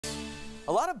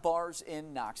A lot of bars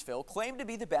in Knoxville claim to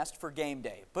be the best for game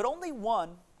day, but only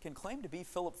one can claim to be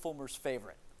Phillip Fulmer's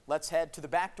favorite. Let's head to the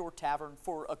Backdoor Tavern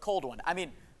for a cold one.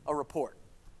 A report.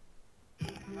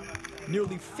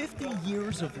 Nearly 50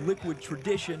 years of liquid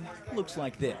tradition looks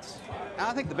like this.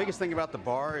 I think the biggest thing about the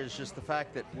bar is just the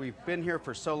fact that we've been here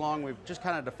for so long, we've just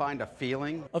kind of defined a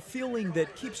feeling. A feeling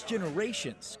that keeps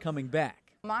generations coming back.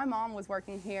 My mom was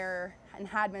working here and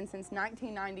had been since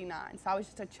 1999, so I was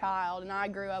just a child, and I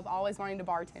grew up always wanting to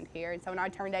bartend here. And so when I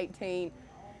turned 18,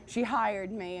 she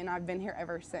hired me, and I've been here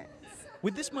ever since.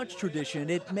 With this much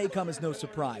tradition, it may come as no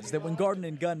surprise that when Garden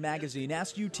and Gun magazine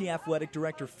asked UT Athletic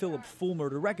Director Phillip Fulmer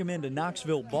to recommend a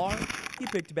Knoxville bar, he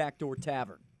picked Backdoor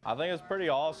Tavern. I think it's pretty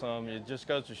awesome. It just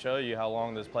goes to show you how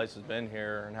long this place has been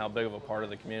here and how big of a part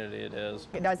of the community it is.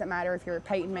 It doesn't matter if you're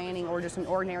Peyton Manning or just an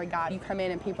ordinary guy. You come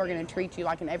in and people are going to treat you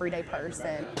like an everyday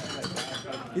person.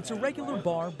 It's a regular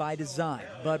bar by design,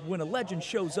 but when a legend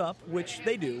shows up, which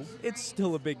they do, it's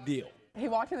still a big deal. He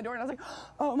walked in the door and I was like,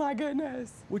 oh my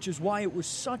goodness. Which is why it was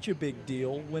such a big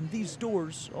deal when these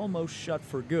doors almost shut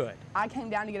for good. I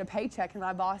came down to get a paycheck and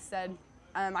my boss said,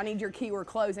 I need your key, we're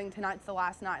closing, tonight's the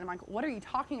last night. And I'm like, what are you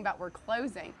talking about, we're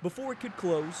closing? Before it could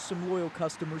close, some loyal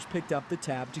customers picked up the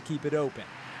tab to keep it open.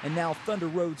 And now Thunder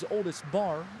Road's oldest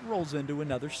bar rolls into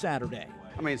another Saturday.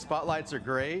 Spotlights are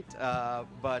great,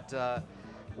 but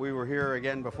we were here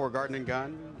again before Garden and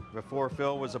Gun, before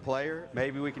Phil was a player.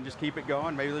 Maybe we can just keep it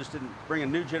going. Maybe they just didn't bring a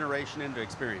new generation in to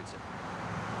experience it.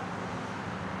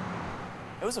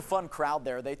 It was a fun crowd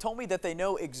there. They told me that they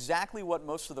know exactly what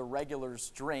most of the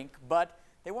regulars drink, but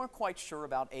they weren't quite sure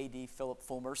about AD Phillip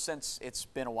Fulmer since it's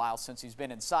been a while since he's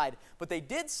been inside. But they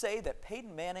did say that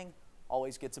Peyton Manning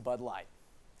always gets a Bud Light.